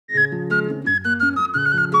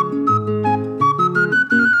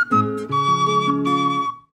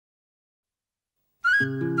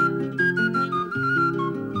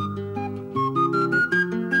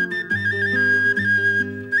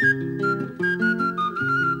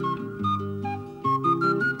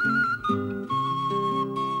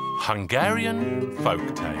Hungarian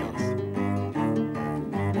Folk Tales.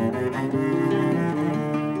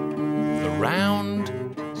 The Round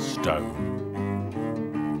Stone.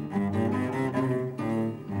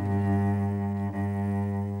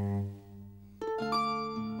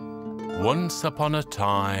 Once upon a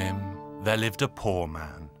time, there lived a poor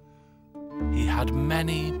man. He had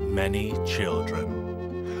many, many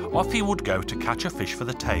children. Off he would go to catch a fish for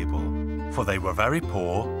the table, for they were very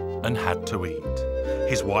poor and had to eat.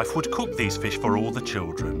 His wife would cook these fish for all the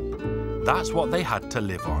children. That's what they had to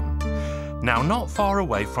live on. Now, not far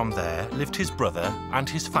away from there lived his brother and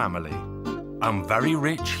his family, and very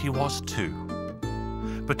rich he was too.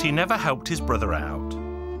 But he never helped his brother out.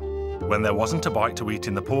 When there wasn't a bite to eat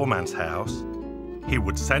in the poor man's house, he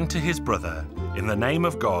would send to his brother, in the name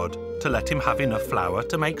of God, to let him have enough flour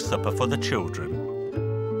to make supper for the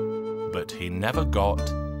children. But he never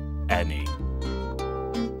got any.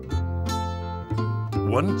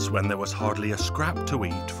 Once, when there was hardly a scrap to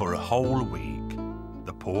eat for a whole week,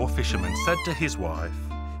 the poor fisherman said to his wife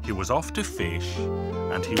he was off to fish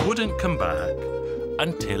and he wouldn't come back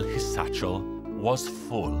until his satchel was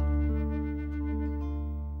full.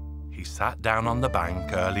 He sat down on the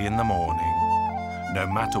bank early in the morning. No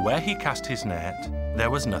matter where he cast his net, there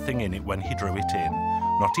was nothing in it when he drew it in,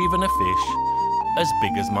 not even a fish as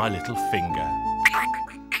big as my little finger.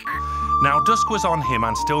 Now dusk was on him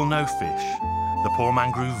and still no fish. The poor man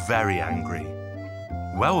grew very angry.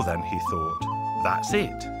 Well then, he thought, that's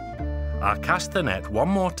it. I'll cast the net one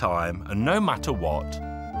more time and no matter what,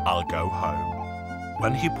 I'll go home.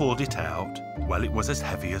 When he pulled it out, well, it was as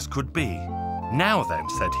heavy as could be. Now then,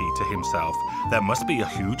 said he to himself, there must be a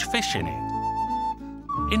huge fish in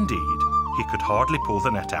it. Indeed, he could hardly pull the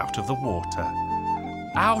net out of the water.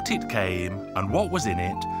 Out it came, and what was in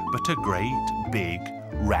it but a great, big,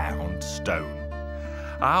 round stone.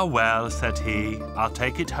 Ah, well, said he, I'll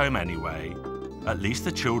take it home anyway. At least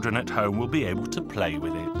the children at home will be able to play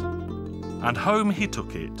with it. And home he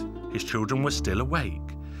took it. His children were still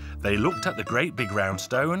awake. They looked at the great big round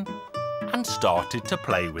stone and started to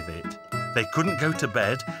play with it. They couldn't go to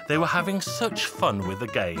bed. They were having such fun with the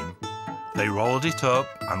game. They rolled it up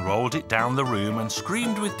and rolled it down the room and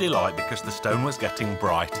screamed with delight because the stone was getting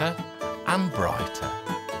brighter and brighter.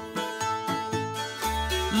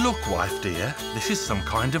 Look, wife dear, this is some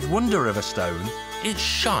kind of wonder of a stone. It's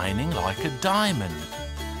shining like a diamond.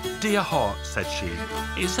 Dear heart, said she,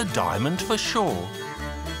 it's a diamond for sure.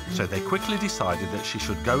 So they quickly decided that she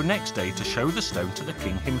should go next day to show the stone to the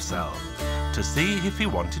king himself, to see if he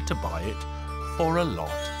wanted to buy it for a lot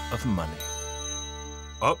of money.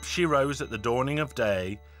 Up she rose at the dawning of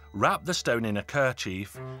day, wrapped the stone in a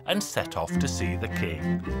kerchief, and set off to see the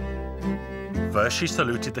king. First she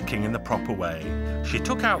saluted the king in the proper way. She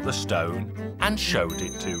took out the stone and showed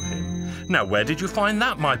it to him. Now, where did you find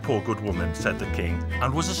that, my poor good woman? Said the king,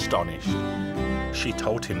 and was astonished. She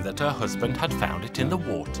told him that her husband had found it in the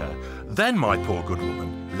water. Then, my poor good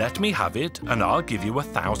woman, let me have it, and I'll give you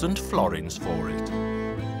 1,000 florins for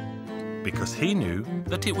it. Because he knew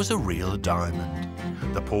that it was a real diamond.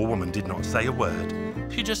 The poor woman did not say a word.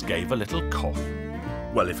 She just gave a little cough.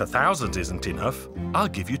 Well, if 1,000 isn't enough, I'll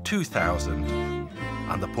give you 2,000.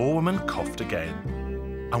 And the poor woman coughed again,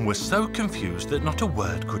 and was so confused that not a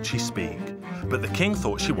word could she speak. But the king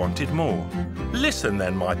thought she wanted more. Listen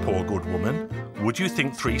then, my poor good woman, would you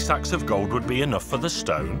think 3 sacks of gold would be enough for the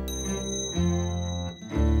stone?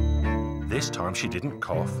 This time she didn't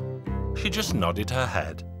cough. She just nodded her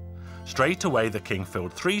head. Straight away the king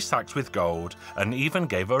filled 3 sacks with gold and even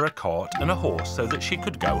gave her a cart and a horse so that she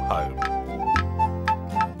could go home.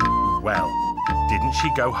 Well, didn't she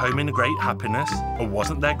go home in great happiness? Or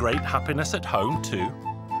wasn't there great happiness at home too?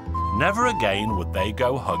 Never again would they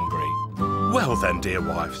go hungry. Well then, dear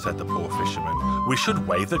wife, said the poor fisherman, we should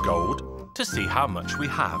weigh the gold to see how much we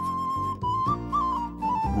have.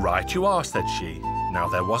 Right you are, said she. Now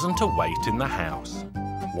there wasn't a weight in the house.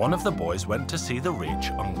 One of the boys went to see the rich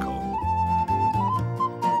uncle.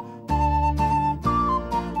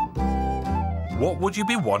 What would you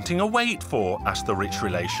be wanting a weight for? Asked the rich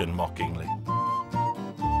relation mockingly.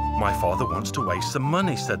 My father wants to weigh some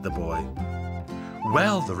money, said the boy.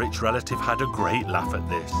 Well, the rich relative had a great laugh at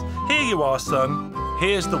this. Here you are, son.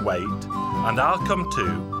 Here's the weight. And I'll come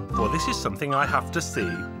too, for this is something I have to see.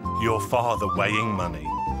 Your father weighing money.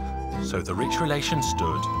 So the rich relation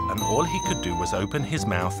stood, and all he could do was open his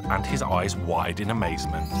mouth and his eyes wide in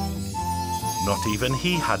amazement. Not even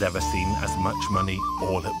he had ever seen as much money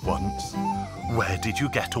all at once. Where did you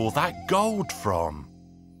get all that gold from?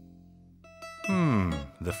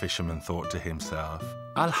 The fisherman thought to himself,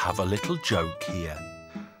 I'll have a little joke here.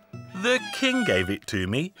 The king gave it to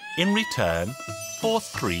me in return for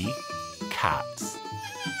 3 cats.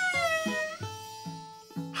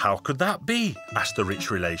 How could that be? Asked the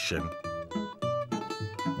rich relation.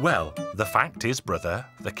 Well, the fact is, brother,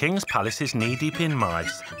 the king's palace is knee-deep in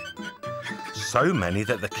mice. So many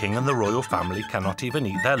that the king and the royal family cannot even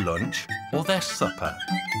eat their lunch or their supper.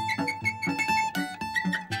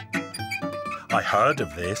 I heard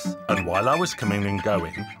of this, and while I was coming and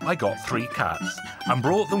going, I got 3 cats and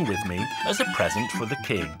brought them with me as a present for the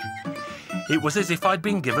king. It was as if I'd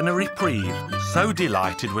been given a reprieve, so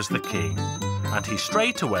delighted was the king, and he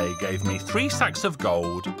straight away gave me 3 sacks of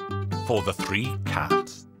gold for the 3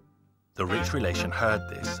 cats. The rich relation heard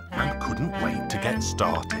this and couldn't wait to get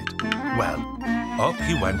started. Well, up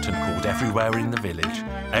he went and called everywhere in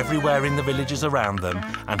the villages around them,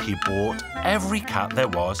 and he bought every cat there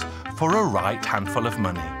was for a right handful of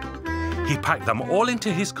money. He packed them all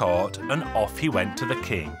into his cart and off he went to the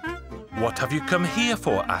king. "What have you come here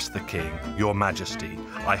for?" asked the king. "Your Majesty,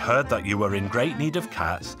 I heard that you were in great need of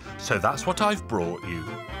cats, so that's what I've brought you."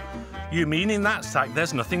 "You mean in that sack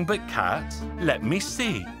there's nothing but cats? Let me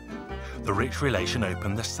see." The rich relation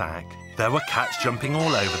opened the sack. There were cats jumping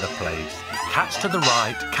all over the place. Cats to the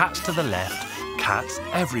right, cats to the left, cats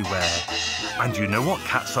everywhere. And you know what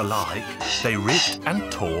cats are like? They ripped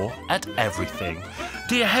and tore at everything.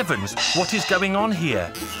 Dear heavens, what is going on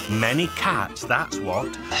here? Many cats, that's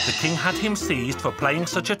what. The king had him seized for playing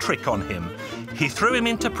such a trick on him. He threw him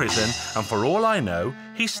into prison, and for all I know,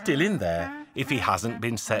 he's still in there, if he hasn't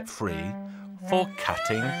been set free, for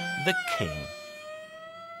catting the king.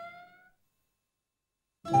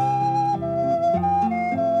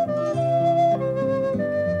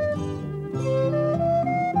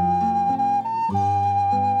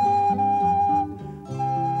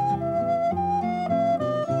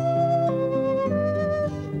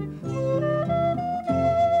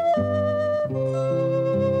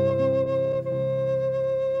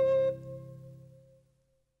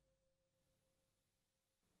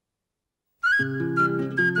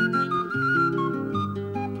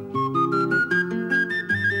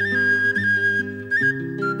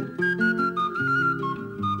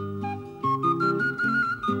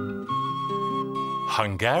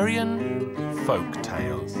 Hungarian Folk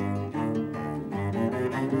Tales.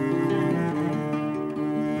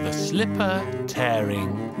 The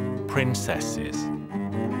Slipper-Tearing Princesses.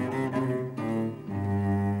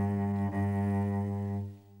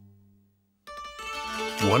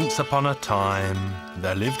 Once upon a time,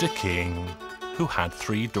 there lived a king who had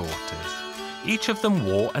 3 daughters. Each of them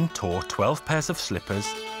wore and tore 12 pairs of slippers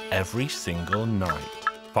every single night.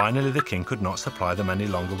 Finally, the king could not supply them any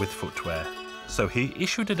longer with footwear, so he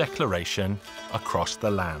issued a declaration across the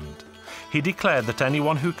land. He declared that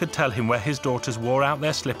anyone who could tell him where his daughters wore out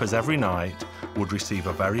their slippers every night would receive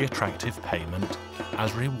a very attractive payment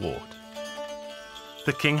as reward.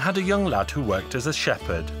 The king had a young lad who worked as a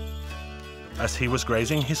shepherd. As he was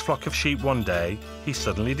grazing his flock of sheep one day, he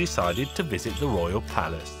suddenly decided to visit the royal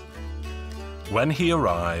palace. When he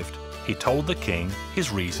arrived, he told the king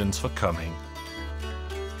his reasons for coming.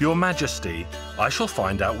 "Your Majesty, I shall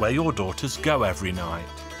find out where your daughters go every night."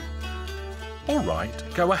 "All right,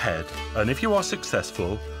 go ahead, and if you are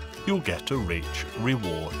successful, you'll get a rich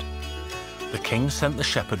reward." The king sent the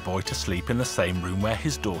shepherd boy to sleep in the same room where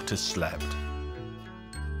his daughters slept.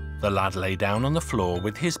 The lad lay down on the floor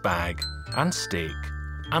with his bag and stick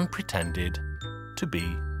and pretended to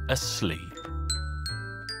be asleep.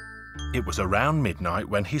 It was around midnight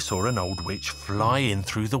when he saw an old witch fly in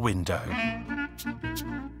through the window.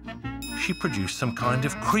 She produced some kind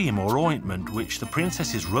of cream or ointment which the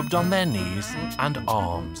princesses rubbed on their knees and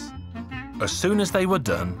arms. As soon as they were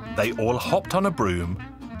done, they all hopped on a broom,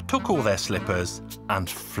 took all their slippers and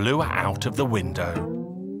flew out of the window.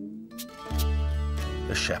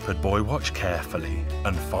 The shepherd boy watched carefully,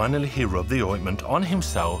 and finally he rubbed the ointment on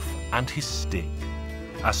himself and his stick.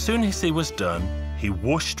 As soon as he was done, he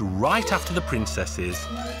whooshed right after the princesses,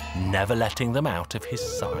 never letting them out of his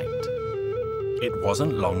sight. It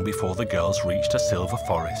wasn't long before the girls reached a silver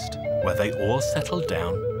forest, where they all settled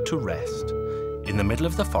down to rest. In the middle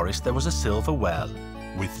of the forest there was a silver well,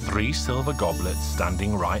 with 3 silver goblets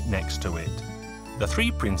standing right next to it. The 3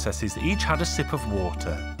 princesses each had a sip of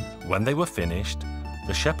water. When they were finished,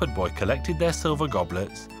 the shepherd boy collected their silver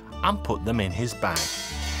goblets and put them in his bag.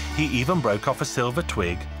 He even broke off a silver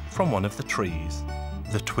twig from one of the trees.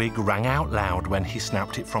 The twig rang out loud when he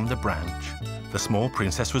snapped it from the branch. The small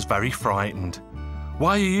princess was very frightened.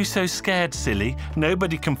 "Why are you so scared, silly?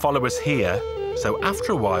 Nobody can follow us here." So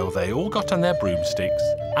after a while, they all got on their broomsticks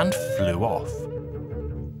and flew off.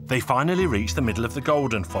 They finally reached the middle of the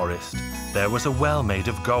golden forest. There was a well made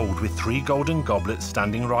of gold with 3 golden goblets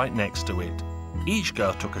standing right next to it. Each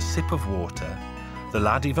girl took a sip of water. The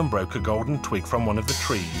lad even broke a golden twig from one of the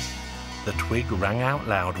trees. The twig rang out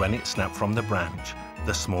loud when it snapped from the branch.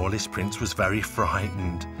 The smallest prince was very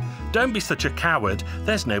frightened. "Don't be such a coward.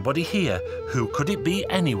 There's nobody here. Who could it be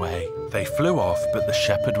anyway?" They flew off, but the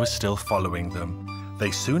shepherd was still following them.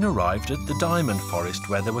 They soon arrived at the diamond forest,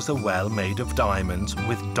 where there was a well made of diamonds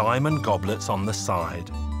with diamond goblets on the side.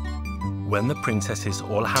 When the princesses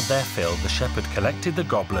all had their fill, the shepherd collected the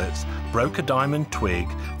goblets, broke a diamond twig,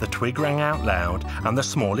 the twig rang out loud, and the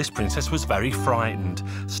smallest princess was very frightened.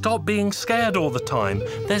 "Stop being scared all the time.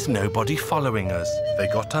 There's nobody following us." They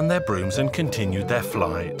got on their brooms and continued their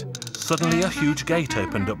flight. Suddenly a huge gate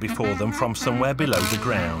opened up before them from somewhere below the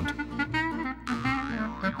ground.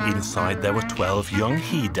 Inside there were 12 young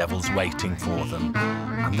he-devils waiting for them,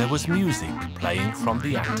 and there was music playing from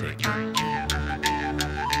the attic.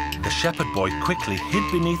 The shepherd boy quickly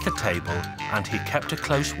hid beneath the table, and he kept a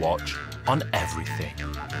close watch on everything.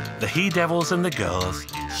 The he-devils and the girls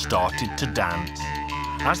started to dance.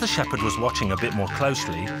 As the shepherd was watching a bit more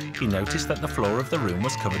closely, he noticed that the floor of the room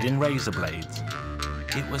was covered in razor blades.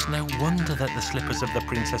 It was no wonder that the slippers of the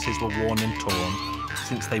princesses were worn and torn,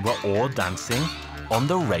 since they were all dancing on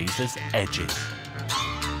the razor's edges.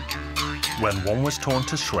 When one was torn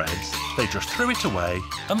to shreds, they just threw it away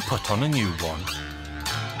and put on a new one.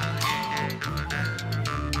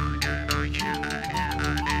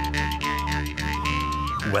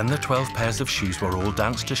 When the 12 pairs of shoes were all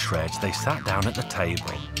danced to shreds, they sat down at the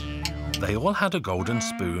table. They all had a golden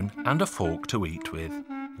spoon and a fork to eat with.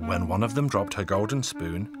 When one of them dropped her golden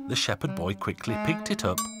spoon, the shepherd boy quickly picked it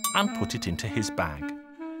up and put it into his bag.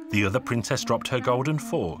 The other princess dropped her golden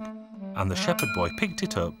fork, and the shepherd boy picked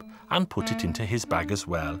it up and put it into his bag as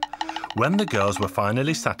well. When the girls were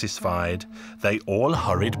finally satisfied, they all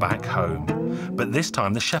hurried back home. But this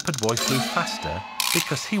time the shepherd boy flew faster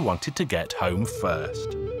because he wanted to get home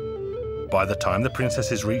first. By the time the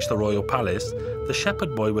princesses reached the royal palace, the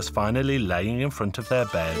shepherd boy was finally laying in front of their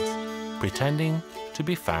beds, pretending to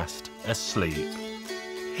be fast asleep.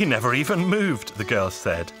 "He never even moved," the girls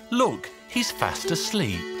said. "Look, he's fast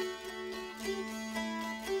asleep."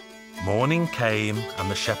 Morning came, and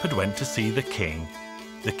the shepherd went to see the king.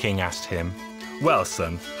 The king asked him, "Well,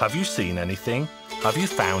 son, have you seen anything? Have you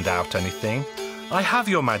found out anything?" "I have,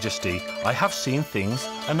 your majesty. I have seen things,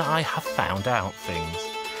 and I have found out things."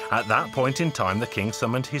 At that point in time, the king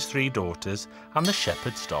summoned his 3 daughters, and the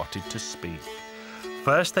shepherd started to speak.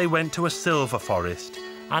 First, they went to a silver forest,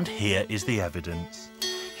 and here is the evidence.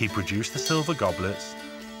 He produced the silver goblets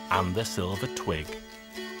and the silver twig.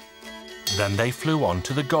 Then they flew on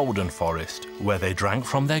to the golden forest, where they drank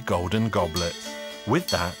from their golden goblets. With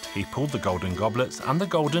that, he pulled the golden goblets and the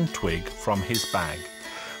golden twig from his bag.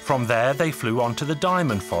 From there, they flew on to the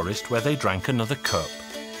diamond forest, where they drank another cup.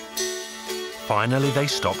 Finally, they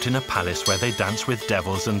stopped in a palace where they danced with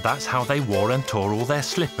devils, and that's how they wore and tore all their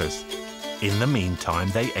slippers. In the meantime,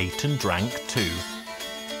 they ate and drank too.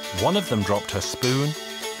 One of them dropped her spoon,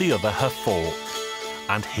 the other her fork.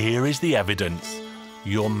 And here is the evidence,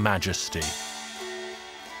 your majesty.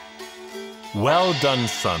 "Well done,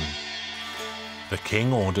 son." The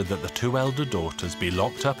king ordered that the 2 elder daughters be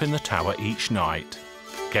locked up in the tower each night,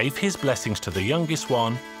 gave his blessings to the youngest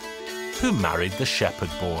one, who married the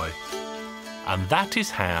shepherd boy. And that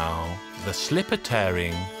is how the slipper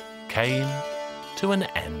tearing came to an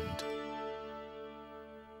end.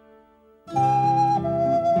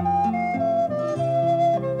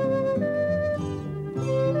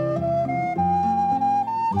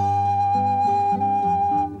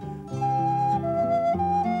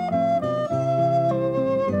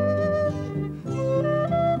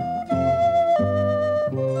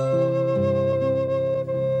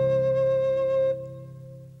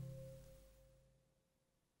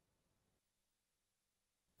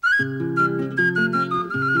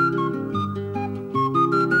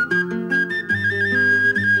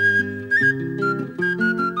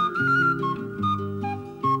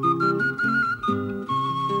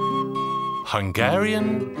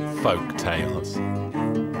 Hungarian Folk Tales.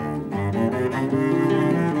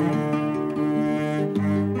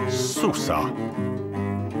 Susa.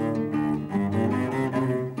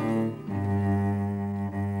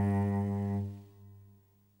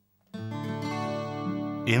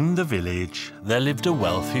 In the village, there lived a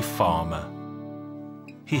wealthy farmer.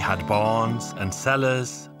 He had barns and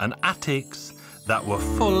cellars and attics that were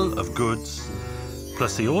full of goods.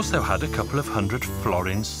 Plus, he also had a couple of 100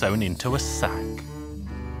 florins sewn into a sack.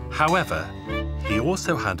 However, he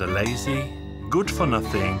also had a lazy,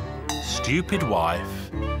 good-for-nothing, stupid wife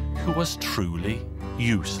who was truly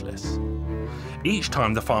useless. Each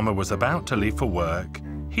time the farmer was about to leave for work,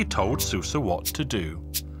 he told Susa what to do.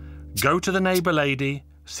 Go to the neighbour lady,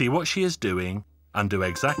 see what she is doing, and do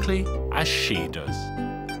exactly as she does.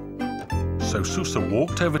 So Susa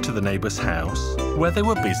walked over to the neighbour's house, where they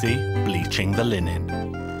were busy bleaching the linen.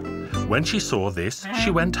 When she saw this,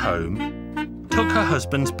 she went home, took her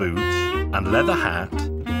husband's boots and leather hat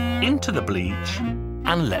into the bleach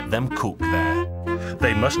and let them cook there.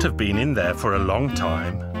 They must have been in there for a long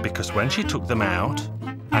time, because when she took them out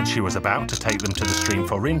and she was about to take them to the stream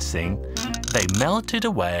for rinsing, they melted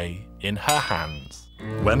away in her hands.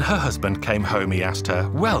 When her husband came home, he asked her,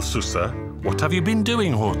 "Well, Susa, what have you been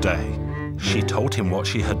doing all day?" She told him what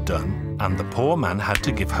she had done, and the poor man had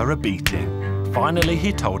to give her a beating. Finally,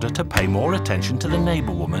 he told her to pay more attention to the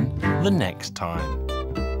neighbour woman the next time.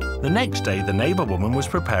 The next day, the neighbour woman was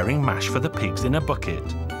preparing mash for the pigs in a bucket.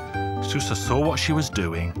 Susa saw what she was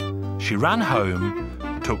doing. She ran home,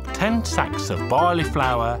 took 10 sacks of barley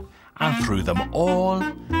flour and threw them all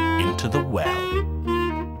into the well.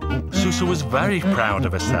 Susa was very proud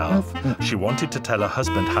of herself. She wanted to tell her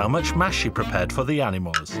husband how much mash she prepared for the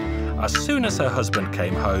animals. As soon as her husband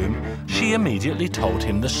came home, she immediately told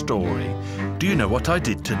him the story. "Do you know what I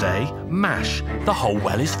did today? Mash. The whole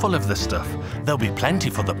well is full of the stuff. There'll be plenty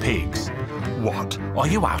for the pigs." "What? Are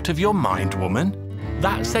you out of your mind, woman?"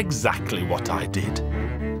 "That's exactly what I did."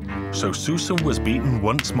 So Susa was beaten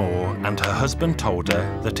once more, and her husband told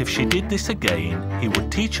her that if she did this again, he would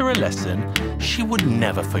teach her a lesson she would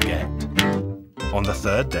never forget. On the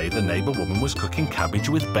third day, the neighbour woman was cooking cabbage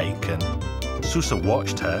with bacon. Susa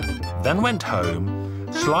watched her, then went home,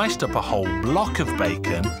 sliced up a whole block of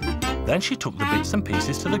bacon. Then she took the bits and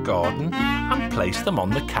pieces to the garden and placed them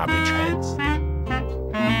on the cabbage heads.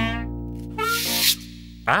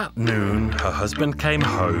 At noon, her husband came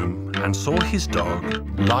home and saw his dog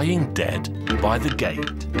lying dead by the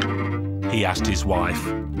gate. He asked his wife,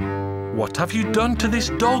 "What have you done to this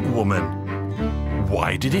dog, woman?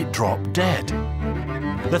 Why did it drop dead?"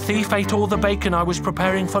 "The thief ate all the bacon I was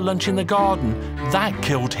preparing for lunch in the garden. That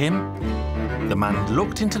killed him." The man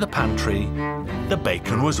looked into the pantry. The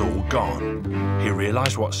bacon was all gone. He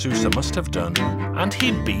realised what Susa must have done, and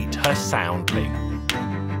he beat her soundly.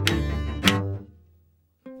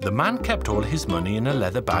 The man kept all his money in a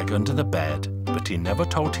leather bag under the bed, but he never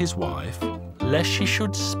told his wife, lest she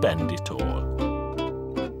should spend it all.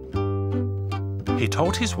 He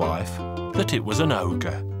told his wife that it was an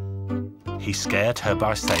ogre. He scared her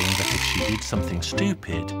by saying that if she did something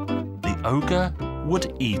stupid, the ogre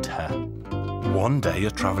would eat her. One day,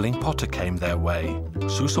 a travelling potter came their way.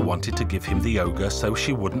 Susa wanted to give him the ogre so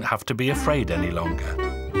she wouldn't have to be afraid any longer.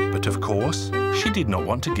 But of course, she did not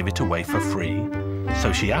want to give it away for free.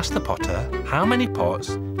 So she asked the potter how many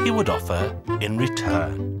pots he would offer in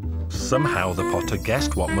return. Somehow the potter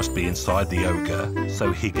guessed what must be inside the ogre,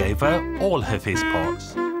 so he gave her all of his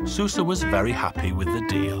pots. Susa was very happy with the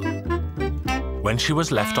deal. When she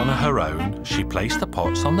was left on her own, she placed the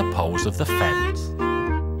pots on the poles of the fence.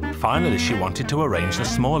 Finally, she wanted to arrange the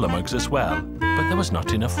smaller mugs as well, but there was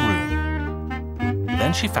not enough room.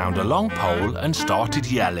 Then she found a long pole and started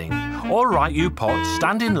yelling, "All right, you pots,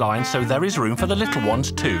 stand in line so there is room for the little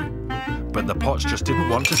ones too." But the pots just didn't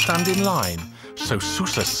want to stand in line, so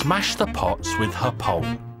Susa smashed the pots with her pole.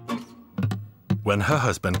 When her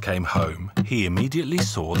husband came home, he immediately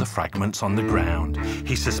saw the fragments on the ground.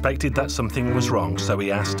 He suspected that something was wrong, so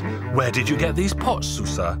he asked, "Where did you get these pots,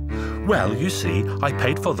 Susa?" "Well, you see, I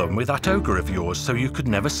paid for them with that ogre of yours so you could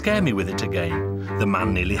never scare me with it again." The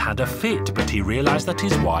man nearly had a fit, but he realised that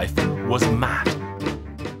his wife was mad.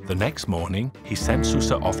 The next morning, he sent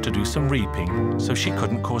Susa off to do some reaping so she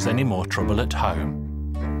couldn't cause any more trouble at home.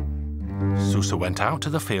 Susa went out to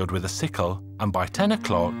the field with a sickle, and by 10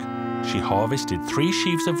 o'clock, she harvested 3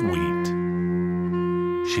 sheaves of wheat.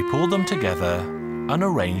 She pulled them together and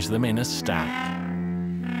arranged them in a stack.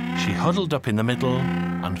 She huddled up in the middle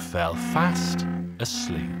and fell fast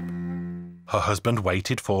asleep. Her husband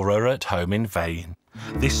waited for her at home in vain.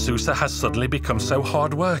 "This Susa has suddenly become so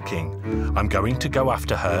hard-working. I'm going to go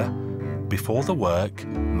after her before the work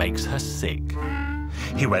makes her sick."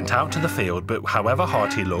 He went out to the field, but however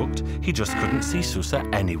hard he looked, he just couldn't see Susa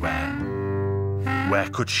anywhere. Where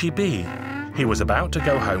could she be? He was about to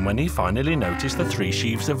go home when he finally noticed the 3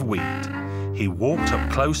 sheaves of wheat. He walked up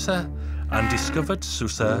closer and discovered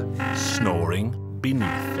Susa snoring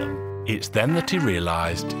beneath them. It's then that he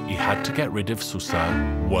realised he had to get rid of Susa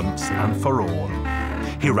once and for all.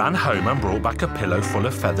 He ran home and brought back a pillow full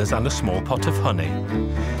of feathers and a small pot of honey.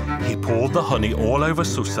 He poured the honey all over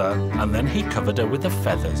Susa and then he covered her with the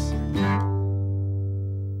feathers.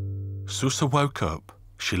 Susa woke up.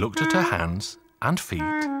 She looked at her hands and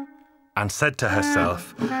feet and said to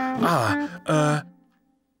herself,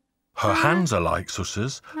 Her hands are like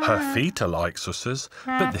Sussa's, her feet are like Sussa's,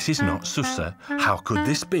 but this is not Sussa. How could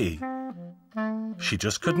this be? She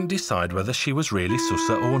just couldn't decide whether she was really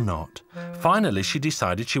Sussa or not. Finally, she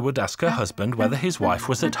decided she would ask her husband whether his wife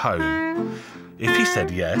was at home. If he said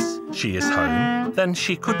yes, she is home, then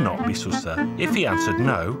she could not be Sussa. If he answered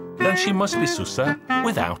no, then she must be Sussa,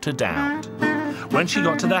 without a doubt. When she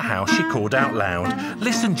got to their house, she called out loud,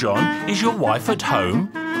 "Listen, John, is your wife at home?"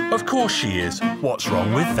 "Of course she is. What's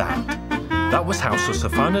wrong with that?" That was how Sussa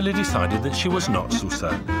finally decided that she was not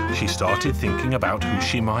Sussa. She started thinking about who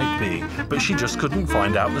she might be, but she just couldn't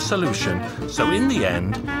find out the solution. So in the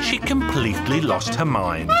end, she completely lost her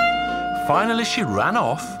mind. Finally, she ran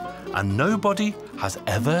off, and nobody has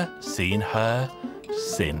ever seen her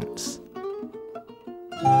since.